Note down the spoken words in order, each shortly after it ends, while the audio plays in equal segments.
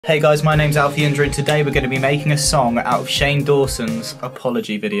Hey guys, my name's Alfie, Indra, and today we're going to be making a song out of Shane Dawson's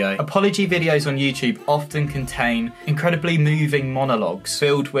apology video. Apology videos on YouTube often contain incredibly moving monologues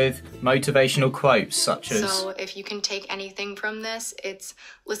filled with motivational quotes such as... So if you can take anything from this, it's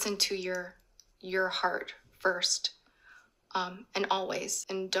listen to your heart first, and always,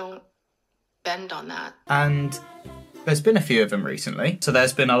 and don't bend on that. And there's been a few of them recently, so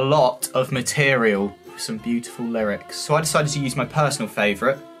there's been a lot of material, some beautiful lyrics. So I decided to use my personal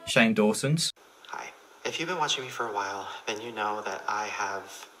favourite, Shane Dawson's. Hi. If you've been watching me for a while, then you know that I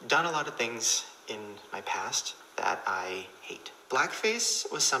have done a lot of things in my past that I hate.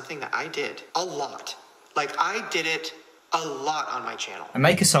 Blackface was something that I did a lot. Like, I did it a lot on my channel. And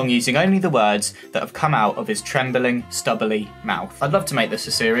make a song using only the words that have come out of his trembling, stubbly mouth. I'd love to make this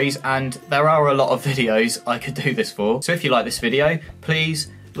a series, and there are a lot of videos I could do this for. So if you like this video,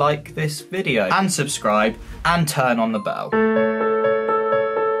 please like this video and subscribe and turn on the bell.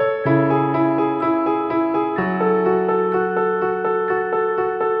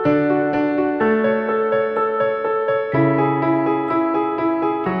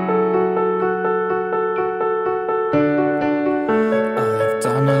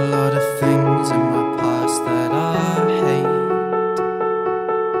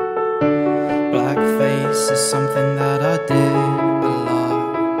 Blackface is something that I did a lot.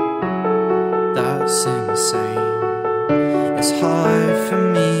 That's insane. It's hard for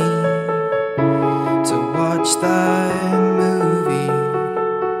me to watch that movie.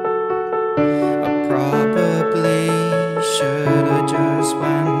 I probably should have just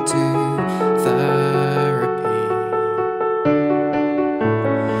went to therapy.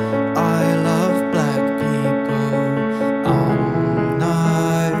 I love black people. I'm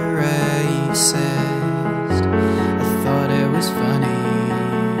not racist. I thought it was funny,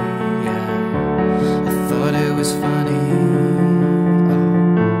 yeah. I thought it was funny. Oh,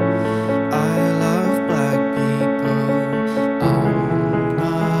 I love black people. I'm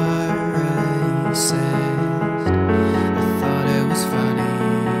not racist. I thought it was funny,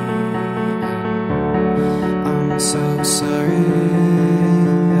 and I'm so sorry.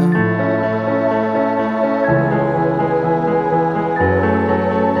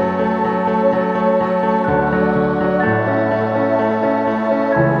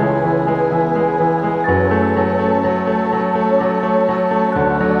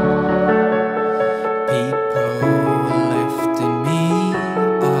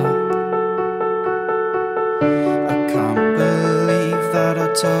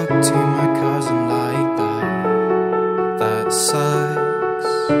 Talk to my cousin like that. That sucks.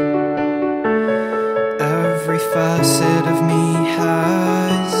 Every facet of me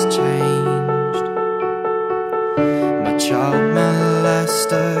has changed. My child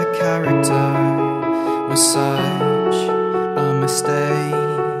molester character was such a mistake.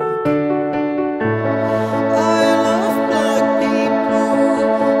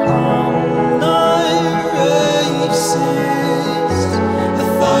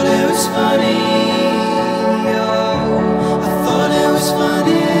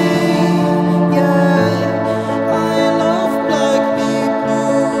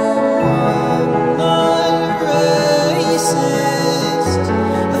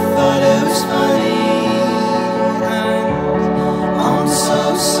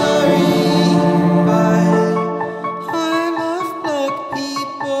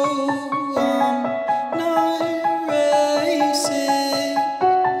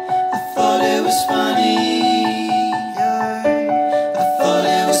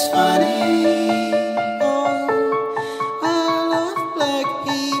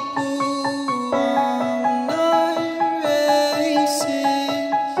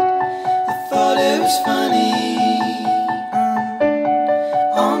 Funny,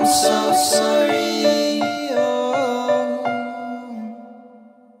 I'm so sorry.